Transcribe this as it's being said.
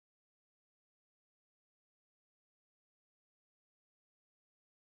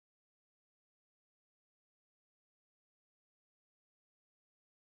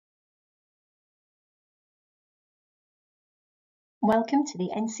Welcome to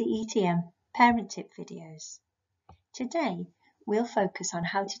the NCETM Parent Tip videos. Today, we'll focus on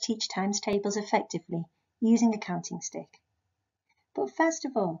how to teach times tables effectively using a counting stick. But first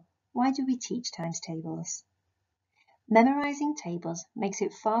of all, why do we teach times tables? Memorising tables makes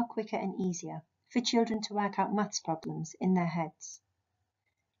it far quicker and easier for children to work out maths problems in their heads.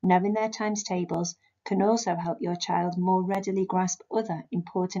 Knowing their times tables can also help your child more readily grasp other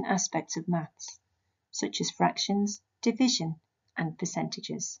important aspects of maths, such as fractions, division, and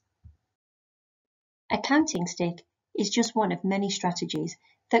percentages. A counting stick is just one of many strategies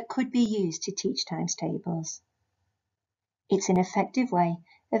that could be used to teach times tables. It's an effective way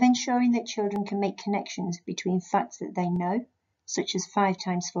of ensuring that children can make connections between facts that they know, such as 5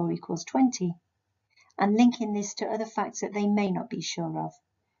 times 4 equals 20, and linking this to other facts that they may not be sure of,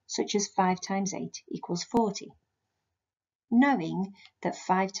 such as 5 times 8 equals 40. Knowing that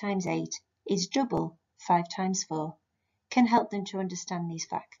 5 times 8 is double 5 times 4 can help them to understand these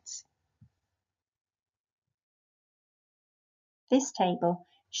facts. This table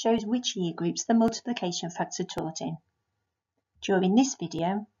shows which year groups the multiplication facts are taught in. During this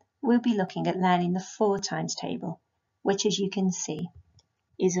video, we'll be looking at learning the 4 times table, which, as you can see,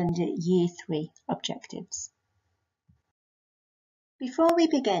 is under Year 3 objectives. Before we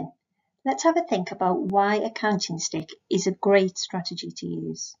begin, let's have a think about why a counting stick is a great strategy to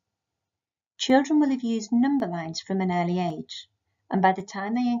use. Children will have used number lines from an early age, and by the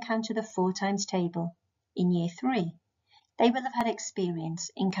time they encounter the 4 times table in Year 3, they will have had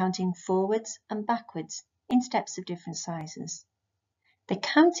experience in counting forwards and backwards in steps of different sizes. The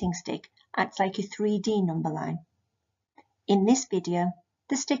counting stick acts like a 3D number line. In this video,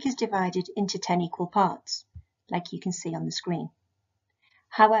 the stick is divided into 10 equal parts, like you can see on the screen.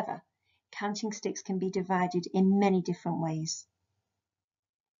 However, counting sticks can be divided in many different ways.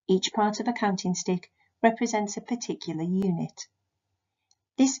 Each part of a counting stick represents a particular unit.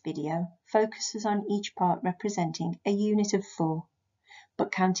 This video focuses on each part representing a unit of 4,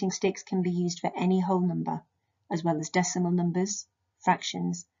 but counting sticks can be used for any whole number, as well as decimal numbers,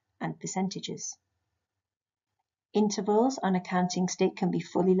 fractions, and percentages. Intervals on a counting stick can be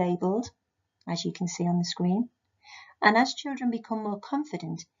fully labelled, as you can see on the screen, and as children become more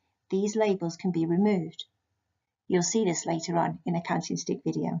confident, these labels can be removed. You'll see this later on in a counting stick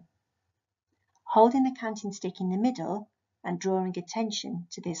video. Holding the counting stick in the middle and drawing attention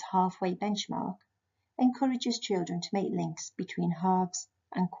to this halfway benchmark encourages children to make links between halves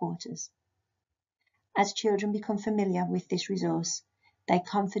and quarters. As children become familiar with this resource, their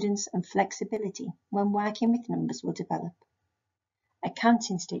confidence and flexibility when working with numbers will develop. A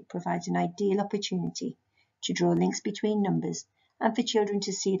counting stick provides an ideal opportunity to draw links between numbers and for children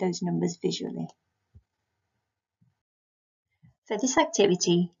to see those numbers visually. For this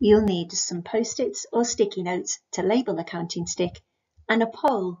activity, you'll need some post-its or sticky notes to label the counting stick and a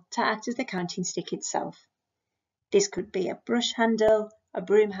pole to act as the counting stick itself. This could be a brush handle, a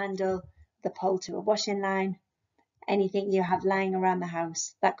broom handle, the pole to a washing line, anything you have lying around the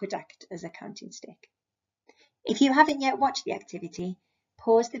house that could act as a counting stick. If you haven't yet watched the activity,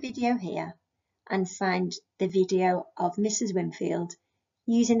 pause the video here and find the video of Mrs. Winfield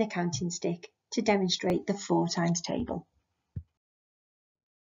using the counting stick to demonstrate the 4 times table.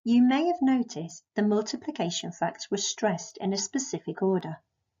 You may have noticed the multiplication facts were stressed in a specific order.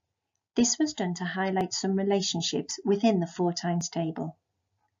 This was done to highlight some relationships within the 4 times table.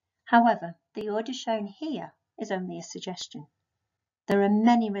 However, the order shown here is only a suggestion. There are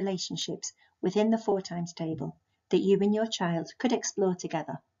many relationships within the 4 times table that you and your child could explore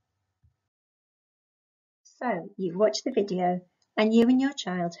together. So, you've watched the video and you and your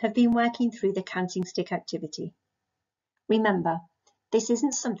child have been working through the counting stick activity. Remember, this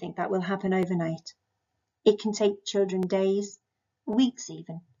isn't something that will happen overnight. It can take children days, weeks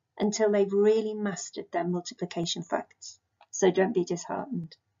even, until they've really mastered their multiplication facts, so don't be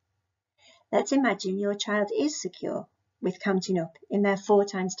disheartened. Let's imagine your child is secure with counting up in their 4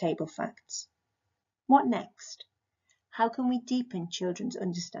 times table facts. What next? How can we deepen children's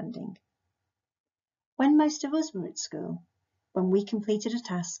understanding? When most of us were at school, when we completed a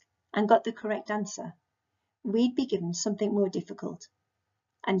task and got the correct answer, we'd be given something more difficult.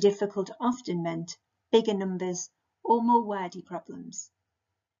 And difficult often meant bigger numbers or more wordy problems.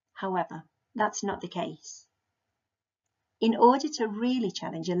 However, that's not the case. In order to really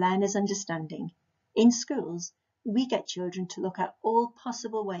challenge a learner's understanding, in schools, we get children to look at all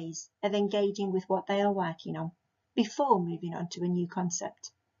possible ways of engaging with what they are working on before moving on to a new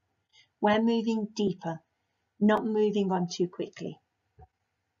concept. We're moving deeper, not moving on too quickly.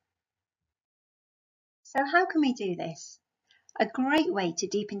 So how can we do this? A great way to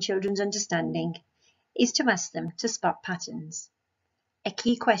deepen children's understanding is to ask them to spot patterns. A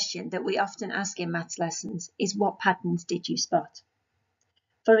key question that we often ask in maths lessons is, what patterns did you spot?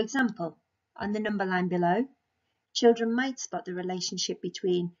 For example, on the number line below, children might spot the relationship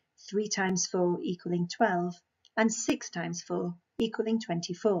between 3 times 4 equaling 12 and 6 times 4 equaling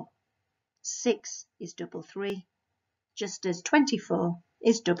 24. 6 is double 3, just as 24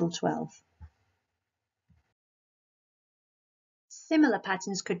 is double 12. Similar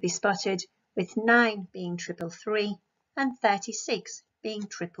patterns could be spotted with 9 being triple 3 and 36 being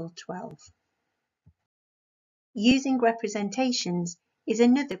triple 12. Using representations is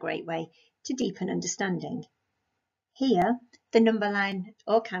another great way to deepen understanding. Here, the number line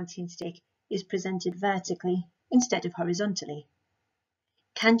or counting stick is presented vertically instead of horizontally.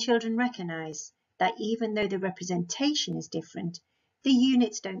 Can children recognise that even though the representation is different, the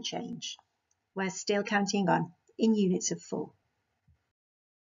units don't change? We're still counting on in units of 4.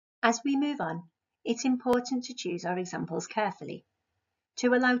 As we move on, it's important to choose our examples carefully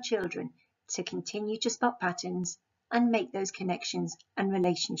to allow children to continue to spot patterns and make those connections and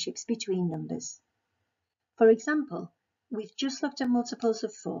relationships between numbers. For example, we've just looked at multiples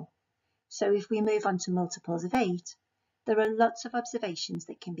of 4, so if we move on to multiples of 8, there are lots of observations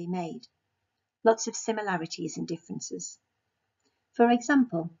that can be made, lots of similarities and differences. For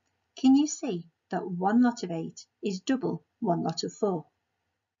example, can you see that 1 lot of 8 is double 1 lot of 4?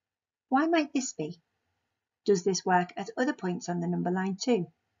 Why might this be? Does this work at other points on the number line too?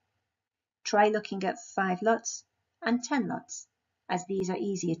 Try looking at 5 lots and 10 lots, as these are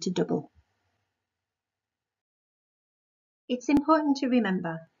easier to double. It's important to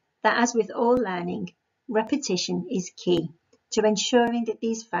remember that, as with all learning, repetition is key to ensuring that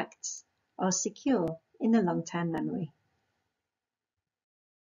these facts are secure in the long-term memory.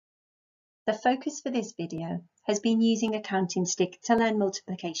 The focus for this video has been using a counting stick to learn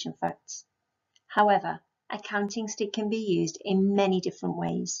multiplication facts. However, a counting stick can be used in many different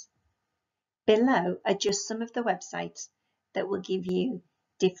ways. Below are just some of the websites that will give you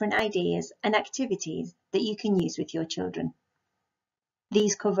different ideas and activities that you can use with your children.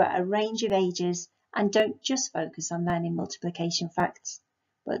 These cover a range of ages and don't just focus on learning multiplication facts,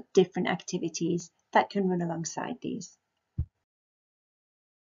 but different activities that can run alongside these.